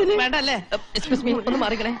 വേണ്ട അല്ലേ? എക്സ്ക്യൂസ് മീ, ഒന്ന്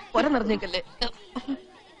മാറിക്കണേ. ഒര നിറഞ്ഞേക്കല്ലേ.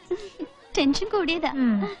 ടെൻഷൻ കൂടിയതാ.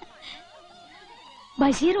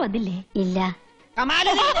 ബഷീർ വന്നില്ലേ? ഇല്ല.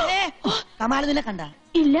 കമാലുദ്ദീനെ കണ്ട?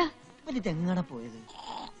 ഇല്ല. ഇതെങ്ങനെ പോയത്?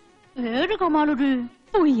 വേറെ കമാലുദ്ദീൻ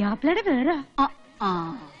പുയ്യാപ്പിളയുടെ വേറെ.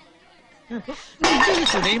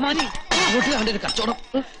 കച്ചവടം.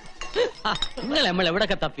 നിങ്ങൾ നമ്മൾ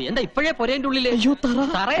എവിടൊക്കെ തപ്പി? എന്താ ഇപ്പോഴേ പൊരേന്റെ ഉള്ളില്? അയ്യോ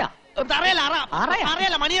തറയാ.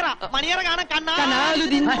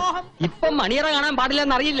 ഇപ്പം മണിയറ കാണാൻ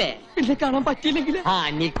പാടില്ലെന്ന് അറിയില്ലേ? പിന്നെ കാണാൻ പറ്റിയില്ലെങ്കിൽ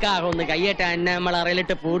നിക്കാഹ് ഒന്ന് കയ്യേറ്റ എന്നെ നമ്മൾ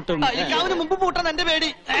അറയിലിട്ട് പൂട്ടും. മുമ്പ് പൂട്ടാൻ എന്റെ പേടി.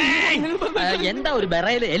 എന്താ ഒരു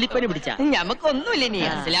ബെറയില് എലിപ്പനി പിടിച്ച? ഞമ്മക്കൊന്നുമില്ല. നീ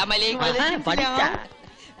പഠിച്ച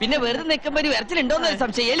പിന്നെ വെറുതെ നിൽക്കുമ്പോ ഒരു വിരച്ചിലുണ്ടോന്ന്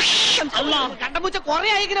സംശയം. കണ്ടപൂച്ച കൊറേ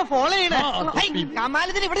ആയിങ്ങനെ ഫോളോ ചെയ്യണേ.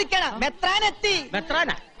 കമാലുദ്ദീൻ ഇവിടെ നിൽക്കണം. മെത്രാനെത്തി.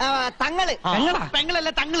 മെത്രാനാ? തങ്ങള്. പെങ്ങളല്ല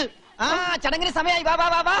തങ്ങള്. ആ ചടങ്ങിന് സമയമായി. വാ വാ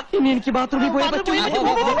വാ വാ. ഇനി എനിക്ക് ബാത്റൂമിൽ പോയി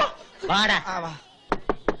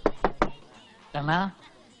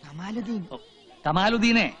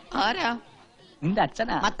കമാലുദ്ദീനെ. ആരാ? നിന്റെ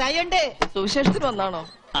അച്ഛനാ? മത്തായിണ്ട്. സുവിശേഷത്തിന് വന്നാണോ?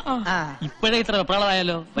 ഇപ്പോഴേ ഇത്ര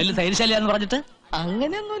വെപ്രാളമായാലോ? വലിയ ധൈര്യശാലിയാന്ന് പറഞ്ഞിട്ട്?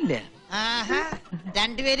 അങ്ങനെയൊന്നുമില്ല.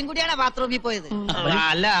 രണ്ടുപേരും കൂടിയാണ് ബാത്റൂമിൽ പോയത്.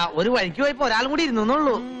 അല്ല ഒരു വഴിക്ക് പോയപ്പോ ഒരാളും കൂടി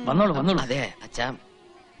ഇരുന്നുള്ളൂ. വന്നോളൂ വന്നോളൂ. അതെ അച്ഛാ,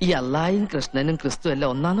 ഈ അല്ലായും കൃഷ്ണനും ക്രിസ്തു എല്ലാം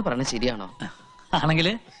ഒന്നാന്ന് പറഞ്ഞ ശരിയാണോ?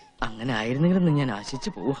 ആണെങ്കില് അങ്ങനെ ആയിരുന്നെങ്കിലും ഞാൻ ആശിച്ചു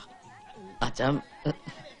പോവാ. അച്ഛാ,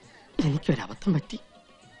 എനിക്കൊരബദ്ധം പറ്റി.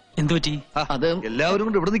 എന്തു പറ്റി? അത് എല്ലാവരും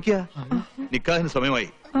കൊണ്ട് ഇവിടെ നിൽക്കുക. നിക്കാഹിന് സമയമായി.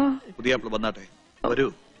 പുതിയ വന്നാട്ടെ. വരൂ.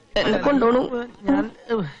 എന്നെ കൊണ്ടോണു. ഞാൻ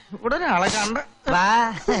ഇവിടെ ഒരാളെ കണ്ട.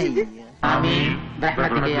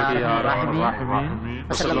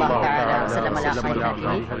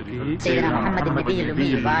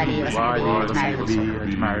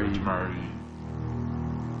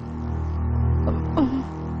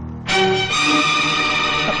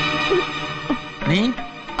 നീ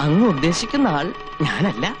അങ്ങ് ഉദ്ദേശിക്കുന്ന ആൾ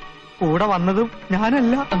ഞാനല്ല. കൂടെ വന്നതും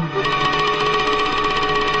ഞാനല്ല.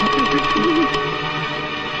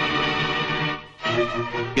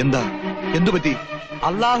 എന്താ? എന്തു പറ്റി?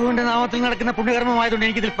 അള്ളാഹുവിന്റെ നാമത്തിൽ നടക്കുന്ന പുണ്യകർമ്മമായതുകൊണ്ട്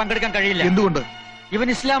എനിക്ക് ഇതിൽ പങ്കെടുക്കാൻ കഴിയില്ല. എന്തുകൊണ്ട്? ഇവൻ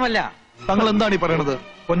ഇസ്ലാമല്ല, തങ്ങൾ എന്താണ് ഈ പറയണത്?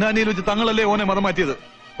 പൊന്നാനിയിൽ വെച്ച് തങ്ങളല്ലേ ഓനെ മതം മാറ്റിയത്?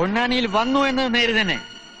 പൊന്നാനിയിൽ വന്നു എന്ന് നേര് തന്നെ,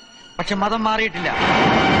 പക്ഷെ മതം മാറിയിട്ടില്ല.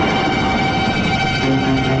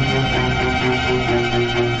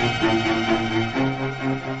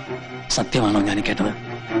 സത്യമാണോ ഞാൻ കേട്ടത്?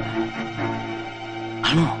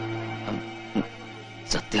 ആണോ?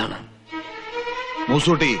 സത്യമാണ്.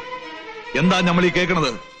 മൂസൂട്ടി, എന്താ നമ്മൾ ഈ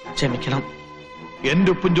കേൾക്കണത്? ക്ഷമിക്കണം. എന്റെ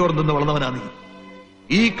ഉപ്പും ചോറും നിന്ന് വളർന്നവനാ നീ.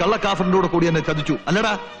 ഈ കള്ളക്കാഫറിന്റെ കൂടി എന്നെ ചതിച്ചു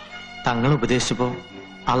അല്ലടാ? തങ്ങൾ ഉപദേശിച്ചപ്പോ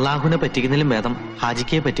അള്ളാഹുവിനെ പറ്റിക്കുന്നതിലും ഭേദം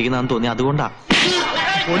ഹാജിക്കയെ പറ്റിക്കുന്നതാന്ന് തോന്നി, അതുകൊണ്ടാ.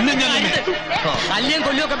 കല്യം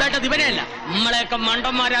കൊല്ലുമൊക്കെ വേണ്ടത് ഇവനെയല്ല, നമ്മളെയൊക്കെ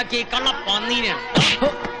മണ്ടന്മാരാക്കി കള്ള പന്നീനെയാണ്.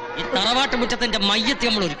 ഈ തറവാട്ട് മുറ്റത്തിന്റെ മയ്യത്ത്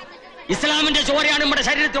നമ്മൾ ഒരുക്കും. ഇസ്ലാമിന്റെ ചോരയാണ് നമ്മുടെ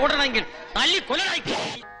ശരീരത്തിൽ ഓടണമെങ്കിൽ തല്ലി കൊലനായി.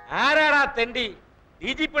 ആരാടാ തെണ്ടി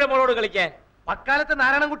DGP-യുടെ മോളോട് കളിക്കാൻ? പക്കാലത്ത്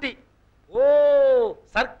നാരായണൻകുട്ടി. ഓ,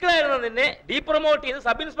 സർക്കിളായിരുന്നു നിന്നെ ഡീപ്രൊമോട്ട് ചെയ്ത്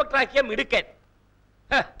സബ് ഇൻസ്പെക്ടർ ആക്കിയ മിടുക്കൻ.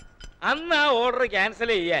 അന്ന് ആ ഓർഡർ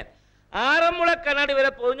ക്യാൻസൽ ചെയ്യാൻ ആറന്മുള കണ്ണാടി വരെ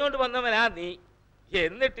പൊതിഞ്ഞോണ്ട് വന്നവനാ നീ.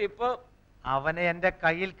 എന്നിട്ടിപ്പോ അവനെ എന്റെ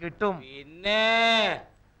കയ്യിൽ കിട്ടും. പിന്നെ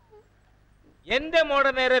എന്റെ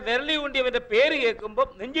മോടെ നേരെ വിരലി ഊണ്ടിയവന്റെ പേര് കേൾക്കുമ്പോ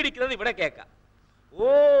നെഞ്ചിടിക്കുന്നത് ഇവിടെ കേൾക്കാം. ഓ,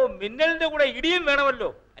 മിന്നലിന്റെ കൂടെ ഇടിയും വേണമല്ലോ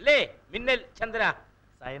അല്ലേ? മിന്നൽ ചന്ദ്ര.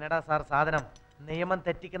 സൈനഡ സാർ സാധനം. നിയമം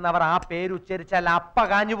തെറ്റിക്കുന്നവർ ആ പേര് ഉച്ചരിച്ചാൽ അപ്പ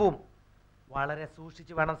കാഞ്ഞു പോവും. വളരെ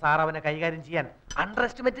സൂക്ഷിച്ചു വേണം സാർ അവനെ കൈകാര്യം ചെയ്യാൻ. അണ്ടർ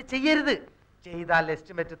എസ്റ്റിമേറ്റ് ചെയ്യരുത്. ചെയ്താൽ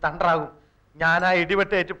എസ്റ്റിമേറ്റ് തണ്ടാകും. ഞാനാ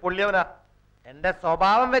ഇടിവെട്ടേറ്റ് പൊള്ളിയവനാ. എന്റെ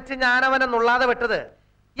സ്വഭാവം വെച്ച് ഞാൻ അവനെ നുള്ളാതെ വിട്ടത്.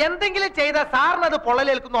 എന്തെങ്കിലും ചെയ്ത സാറിനത്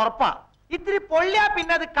പൊള്ളലേൽക്കുന്ന ഉറപ്പാ. ഇത്തിരി പൊള്ളിയാ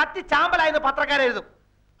പിന്നെ അത് കത്തി ചാമ്പലായെന്ന് പത്രക്കാരെഴുതും.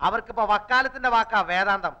 അവർക്കിപ്പോ വക്കാലത്തിന്റെ വാക്കാ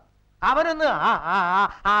വേദാന്തം. അവനൊന്ന്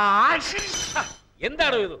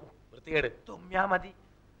എന്താണോ ഇത് വൃത്തികേട്? തുമ്യാ മതി,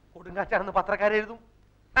 കൊടുങ്കാറ്റാണെന്ന് പത്രക്കാരെഴുതും.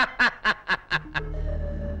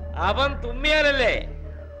 അവൻ തുമ്മിയാലല്ലേ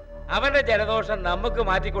അവന്റെ ജലദോഷം നമുക്ക്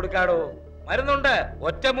മാറ്റി കൊടുക്കാടോ. മരുന്നുണ്ട്,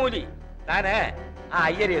 ഒറ്റമൂലി. താന് ആ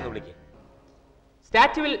അയ്യരെന്ന് വിളിക്കേ.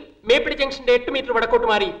 സ്റ്റാച്യുവിൽ മേപ്പിടി ജംഗ്ഷന്റെ 8 മീറ്റർ വടക്കോട്ട്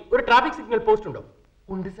മാറി ഒരു ട്രാഫിക് സിഗ്നൽ പോസ്റ്റ് ഉണ്ടോ?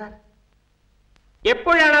 ഉണ്ട് സാർ.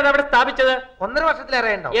 എപ്പോഴാണ് അത് അവിടെ സ്ഥാപിച്ചത്? 1.5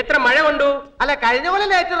 വർഷത്തിലേറെ ഉണ്ടോ? എത്ര മഴ കൊണ്ടു? അല്ല, കഴിഞ്ഞ പോലെ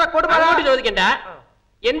റെക്കോർഡ് ചോദിക്കണ്ട.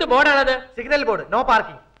 എന്ത് ബോർഡാണത്? Signal board, no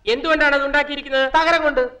parking. എന്തുകൊണ്ടാണ് അത് ഉണ്ടാക്കിയിരിക്കുന്നത്? തകരം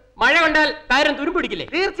കൊണ്ട്. മഴ കൊണ്ടാൽ ടയറും തുരുമ്പിടിക്കില്ലേ?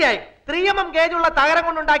 തീർച്ചയായും. 3 mm ഗേജുള്ള തകരം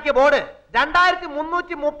കൊണ്ടുണ്ടാക്കിയ ബോർഡ്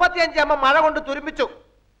 2335 mm മഴ കൊണ്ട് തുരുമ്പിച്ചു.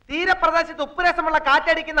 തീരപ്രദേശത്ത് ഉപ്പുരസമുള്ള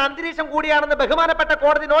കാറ്റടിക്കുന്ന അന്തരീക്ഷം കൂടിയാണെന്ന് ബഹുമാനപ്പെട്ട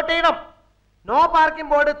കോടതി നോട്ട് ചെയ്യണം. നോ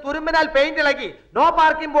പാർക്കിംഗ് ബോർഡ് തുരുമ്പിനാൽ പെയിന്റ് ഇളകി. നോ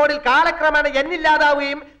പാർക്കിംഗ് ബോർഡിൽ കാലക്രമേണ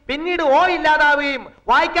എന്നില്ലാതാവുകയും പിന്നീട് ഓ ഇല്ലാതാവുകയും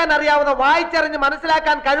വായിക്കാൻ അറിയാവുന്ന, വായിച്ചറിഞ്ഞ്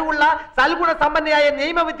മനസ്സിലാക്കാൻ കഴിവുള്ള സൽഗുണ സമ്പന്നയായ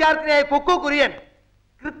നിയമ വിദ്യാർത്ഥിനിയായ കുക്കു കുര്യൻ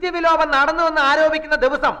കൃത്യവിലോപം നടന്നുവെന്ന് ആരോപിക്കുന്ന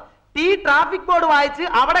ദിവസം ട്രാഫിക് ബോർഡ് വായിച്ച്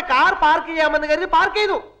അവിടെ കാർ പാർക്ക് ചെയ്യാമെന്ന് കരുതി പാർക്ക്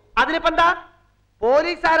ചെയ്തു. അതിനിപ്പെന്താ?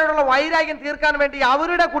 പോലീസുകാരോടുള്ള വൈരാഗ്യം തീർക്കാൻ വേണ്ടി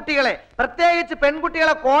അവരുടെ കുട്ടികളെ, പ്രത്യേകിച്ച്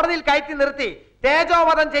പെൺകുട്ടികളെ കോടതിയിൽ കയറ്റി നിർത്തി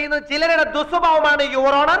തേജോവധം ചെയ്യുന്നത് ചിലരുടെ ദുസ്വഭാവമാണ്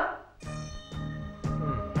യുവർ ഓണർ.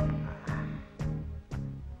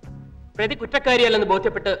 പ്രതി കുറ്റക്കാരിയല്ലെന്ന്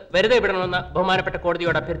ബോധ്യപ്പെട്ട് വെറുതെ വിടണമെന്ന് ബഹുമാനപ്പെട്ട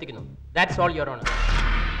കോടതിയോട് അഭ്യർത്ഥിക്കുന്നു. That's all your honour.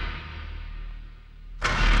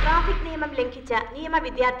 Traffic നിയമം ലംഘിച്ച നിയമ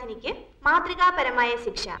വിദ്യാർത്ഥിനിക്ക് മാതൃകാപരമായ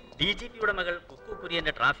ശിക്ഷ. DGP-യുടെ മകൾ കുക്കു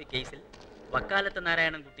കുര്യന്റെ ട്രാഫിക് കേസിൽ വക്കാലത്ത്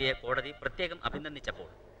നാരായണൻകുട്ടിയെ കോടതി പ്രത്യേകം അഭിനന്ദിച്ചപ്പോൾ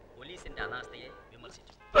പോലീസിന്റെ അനാസ്ഥയെ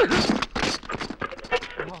വിമർശിച്ചു.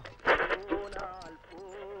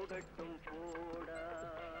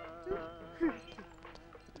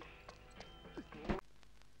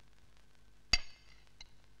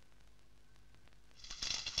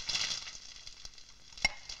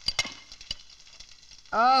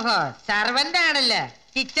 ഓഹോ, സർവന്റ് ആണല്ലേ?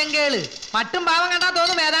 കിച്ചൻ കേള്. മട്ടും പാവം കണ്ടാ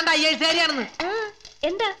തോന്നും ഏതാണ്ട് IAS-കാരിയാണെന്ന്.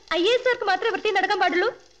 എന്താ IAS-കാർക്ക് മാത്രമേ വൃത്തി നടക്കാൻ പാടുള്ളൂ?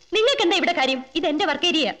 നിങ്ങൾക്ക് എന്താ ഇവിടെ കാര്യം? ഇത് എന്റെ വർക്ക്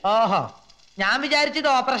ഏരിയ. ഓഹോ, ഞാൻ വിചാരിച്ചത്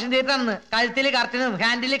ഓപ്പറേഷൻ തിയേറ്റർ ആണെന്ന്. കഴുത്തില് കർട്ടനും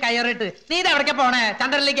ഹാൻഡില് കയറിട്ട്. നീ ഇത് എവിടേക്കാ പോണേ?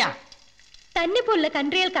 ചന്ദ്രനിലേക്കാ? തന്നെ പോലുള്ള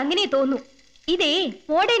കൺട്രികൾക്ക് അങ്ങനെ തോന്നു. ഇതേ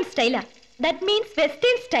modern സ്റ്റൈലാ. That means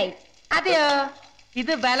western style. അതെയോ?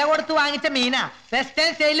 ഇത് വില കൊടുത്ത് വാങ്ങിച്ച മീനാ.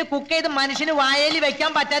 വെസ്റ്റേൺ സ്റ്റൈലിൽ കുക്ക് ചെയ്ത് മനുഷ്യന് വായയിൽ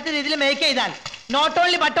വെക്കാൻ പറ്റാത്ത രീതിയിൽ മേക്ക് ചെയ്താൽ not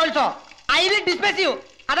only but also I will dismiss U.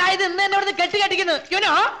 അതായത് ഇന്ന് എന്നോട് കെട്ടിക്കുന്നു. You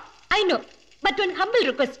know? I know, but one humble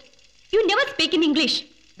request. You never speak in English.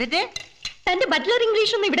 തന്റെ ബട്ട്ലർ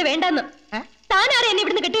ഇംഗ്ലീഷ് ഒന്നും ഇവിടെ വേണ്ടെന്ന്. താനാരെ എന്നെ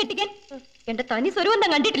ഇവിടുന്ന് കെട്ടിയെട്ടിക്കാൻ? എന്റെ തനി സ്വരൂപം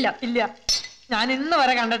താൻ കണ്ടിട്ടില്ല. ഇല്ല, ഞാൻ ഇന്ന്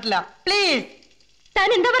വരെ കണ്ടിട്ടില്ല. പ്ലീസ്. താൻ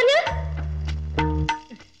എന്താ പറഞ്ഞു?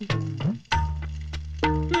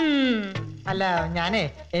 അല്ല, ഞാനേ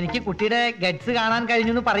എനിക്ക് കുട്ടിയുടെ ഗഡ്സ് കാണാൻ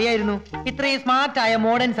കഴിഞ്ഞു പറയായിരുന്നു. ഇത്രയും സ്മാർട്ടായ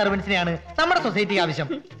മോഡേൺ സർവൻസിനെയാണ് നമ്മുടെ സൊസൈറ്റിക്ക് ആവശ്യം.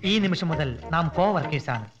 ഈ നിമിഷം മുതൽ നാം കോ വർക്കേഴ്സ്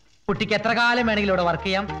ആണ്. കുട്ടിക്ക് എത്ര കാലം വേണമെങ്കിലും ഇവിടെ വർക്ക്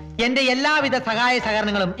ചെയ്യാം. എന്റെ എല്ലാവിധ സഹായ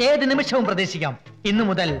സഹകരണങ്ങളും ഏത് നിമിഷവും പ്രതീക്ഷിക്കാം. ഇന്നു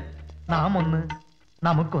മുതൽ നാം ഒന്ന്,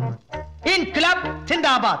 നമുക്കൊന്ന്. ഇൻക്ലാബ്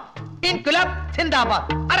സിന്ദാബാദ്, ഇൻക്ലാബ് സിന്ദാബാദ്,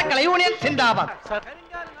 അടക്കള യൂണിയൻ സിന്ദാബാദ്.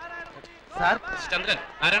 സാർ. ചന്ദ്രൻ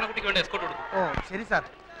നാരായണക്കുട്ടിക്ക് വേണ്ടി എസ്കോർട്ട് കൊടുക്കും. ഓ ശരി സാർ.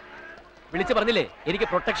 വിളിച്ചു പറഞ്ഞില്ലേ എനിക്ക്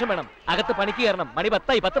പ്രൊട്ടക്ഷൻ വേണം, അകത്ത് പണിക്ക് കയറണം. മണി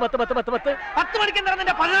 10 10 10 10 10 10 10 മണിക്ക് എന്താ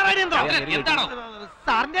 16 എന്താണോ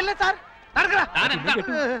സാറിന്റെ അല്ലേ സാർ?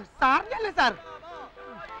 സാറിന്റെ അല്ലേ സാർ?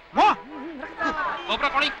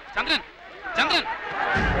 ചന്ദ്രൻ ചന്ദ്രൻ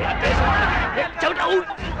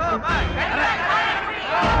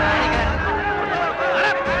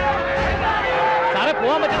സാറേ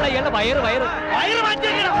പോവാൻ പറ്റില്ല, ഇയാളുടെ വയറ് വയറ് വയറ് മാറ്റി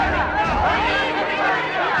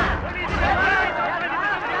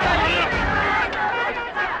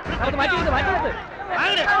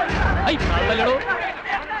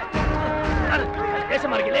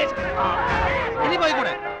ഇനി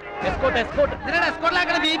പോയിക്കൂടെ? എസ്കോട്ട് എസ്കോട്ട് ഇതിനാണ്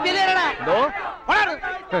എസ്കോട്ടിലാക്കണ ബിപിഎൽ എന്തോ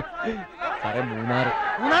സാറേ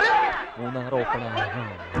മൂന്നാർ ഓപ്പൺ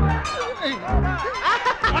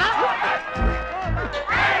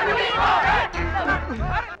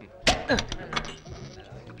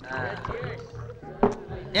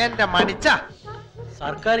എന്റെ മണിച്ച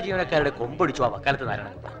സർക്കാർ ജീവനക്കാരുടെ കൊമ്പടിച്ചു ആ വക്കാലത്ത് നാരായണ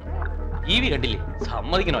ജീവി കണ്ടില്ലേ?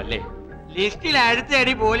 സമ്മതിക്കണോ അല്ലേ? ലിസ്റ്റിൽ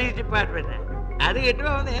അടുത്തടി പോലീസ് ഡിപ്പാർട്ട്മെന്റ് അത്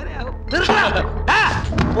കിട്ടുമ്പോ നേരെയാവും.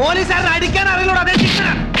 പോലീസുകാരൻ അടിക്കാൻ അറിയില്ലൂടെ? അതേ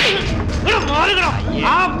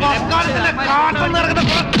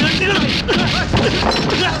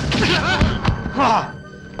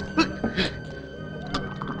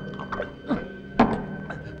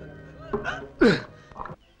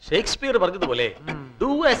ഷേക്സ്പിയർ പറഞ്ഞതുപോലെ do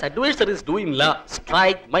as adversaries do in law,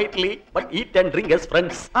 strike mightily but eat and drink as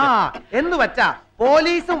friends. എന്ന് വെച്ചാ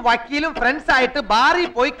പോലീസും വക്കീലും ഫ്രണ്ട്സ് ആയിട്ട് ബാറിൽ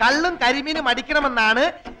പോയി കള്ളും കരിമീനും അടിക്കണമെന്നാണ്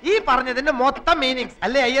ഈ പറഞ്ഞതിന്റെ മൊത്തം മീനിങ്സ്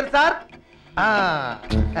അല്ലേ അയ്യർ സാർ?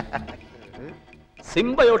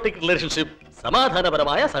 സിംബയോട്ടിക് റിലേഷൻഷിപ്പ്,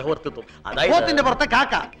 സമാധാനപരമായ സഹവർത്തിത്വം. അതായത് പോത്തിന്റെ പുറത്തെ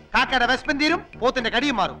കാക്കയുടെ വിശപ്പൻ തീരും, പോത്തിന്റെ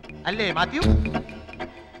കടിയും മാറും അല്ലേ Mathew?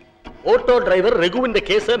 Auto driver രഘുവിന്റെ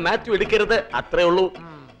case Mathew എടുക്കരുത്, അത്രേ ഉള്ളൂ.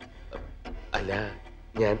 അല്ല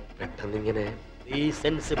ഞാൻ പെട്ടെന്നിങ്ങനെ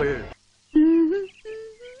സെൻസിബിൾ.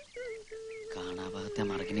 കാണാഭാഗത്തെ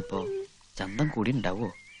മറകിനിപ്പോ ചന്തം കൂടി ഉണ്ടാവോ?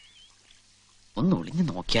 ഒന്ന് ഒളിഞ്ഞു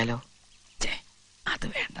നോക്കിയാലോ? അത്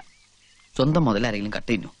വേണ്ട, സ്വന്തം മുതലാരെങ്കിലും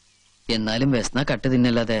കട്ട് തിന്നു. എന്നാലും വ്യസന കട്ട്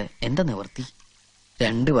തിന്നല്ലാതെ എന്താ നിവർത്തി?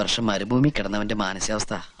 2 വർഷം മരുഭൂമി കിടന്നവന്റെ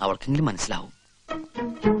മാനസികാവസ്ഥ അവൾക്കെങ്കിലും മനസ്സിലാവും.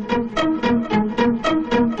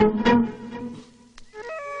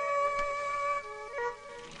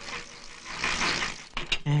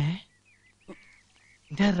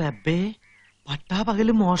 റബ്ബേ,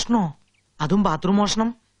 പട്ടാപകല് മോഷണോ? അതും ബാത്റൂം മോഷണം.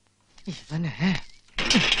 ഇവനെ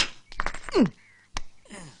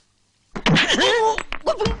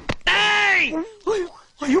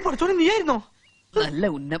അയ്യോ പഠിച്ചോനെ, നീയായിരുന്നോ? നല്ല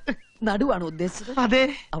ഉന്നം നടുവാണ് ഉദ്ദേശിച്ചത്. അതെ,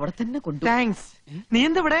 അവിടെ തന്നെ കൊണ്ടു. താങ്ക്സ്. നീ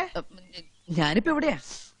എന്താ ഇവിടെ? ഞാനിപ്പോ എവിടെയാ?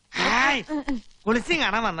 കുളിച്ചും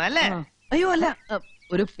കാണാൻ വന്നല്ലേ? അയ്യോ അല്ല,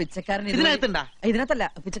 ഒരു പിച്ചക്കാരൻ ഇതിനകത്തുണ്ടാ? ഇതിനകത്തല്ല,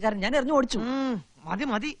 പിച്ചക്കാരൻ ഞാൻ എറിഞ്ഞു ഓടിച്ചു. മതി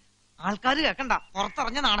മതി, ആൾക്കാര് കേക്കണ്ട.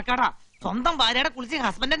 പുറത്തിറങ്ങിയ നാണക്കാടാ. സ്വന്തം ഭാര്യയുടെ കുളിച്ച്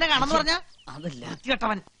ഹസ്ബൻഡിനെ കാണാന്ന് പറഞ്ഞ അതല്ല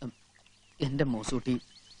കേട്ടവൻ. എന്റെ മോസൂട്ടി,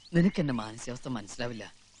 നിനക്ക് എന്റെ മാനസികാവസ്ഥ മനസ്സിലാവില്ല.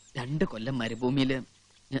 2 കൊല്ലം മരുഭൂമിയില്.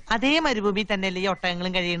 അതേ മരുഭൂമി തന്നെയല്ലേ ഈ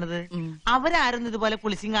ഒട്ടകങ്ങളും കഴിയുന്നത്? അവരാരും ഇതുപോലെ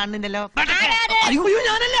കുളിച്ചും കാണുന്നില്ലല്ലോ.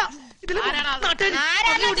 ഞാനല്ല,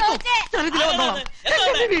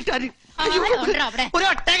 വീട്ടുകാര് ഒരു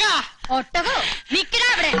ഒട്ടകോ നിക്കടാ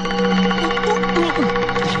അവിടെ.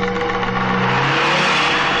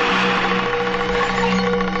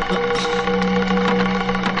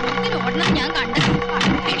 ഞാൻ കണ്ടു.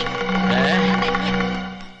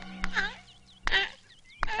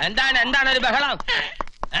 എന്താണ് ഒരു ബഹളം?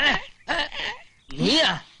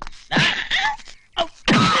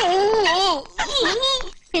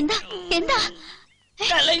 എന്താ എന്താ?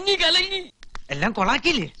 കലങ്ങി എല്ലാം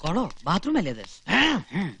കൊളാക്കിയില്ലേ? കൊളോ? ബാത്റൂം അല്ലേ അത്?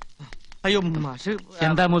 അയ്യോ മാഷ്,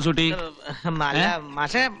 എന്താ മൂസൂട്ടി? അല്ല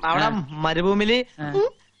മാഷെ, അവിടെ മരുഭൂമിയില്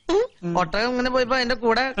ഒട്ടകം ഇങ്ങനെ പോയപ്പോ എന്റെ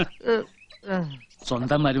കൂടെ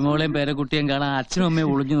സ്വന്തം മരുമകളെയും പേരക്കുട്ടിയും കാണാൻ അച്ഛനും അമ്മയും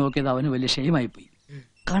ഒളിഞ്ഞു നോക്കിയത് അവന് വലിയ ഷെയിമായി പോയി.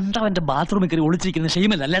 കണ്ടവന്റെ ബാത്റൂമിൽ കയറി ഒളിച്ചിരിക്കുന്ന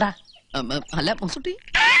ഷെയിമല്ലല്ലടാ. അല്ല മോസൂട്ടി,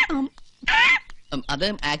 അത്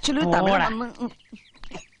ആക്ച്വലി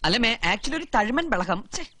അല്ല ആക്ച്വലി ഒരു തഴുമൻ ബളകം.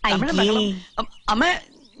 അമ്മ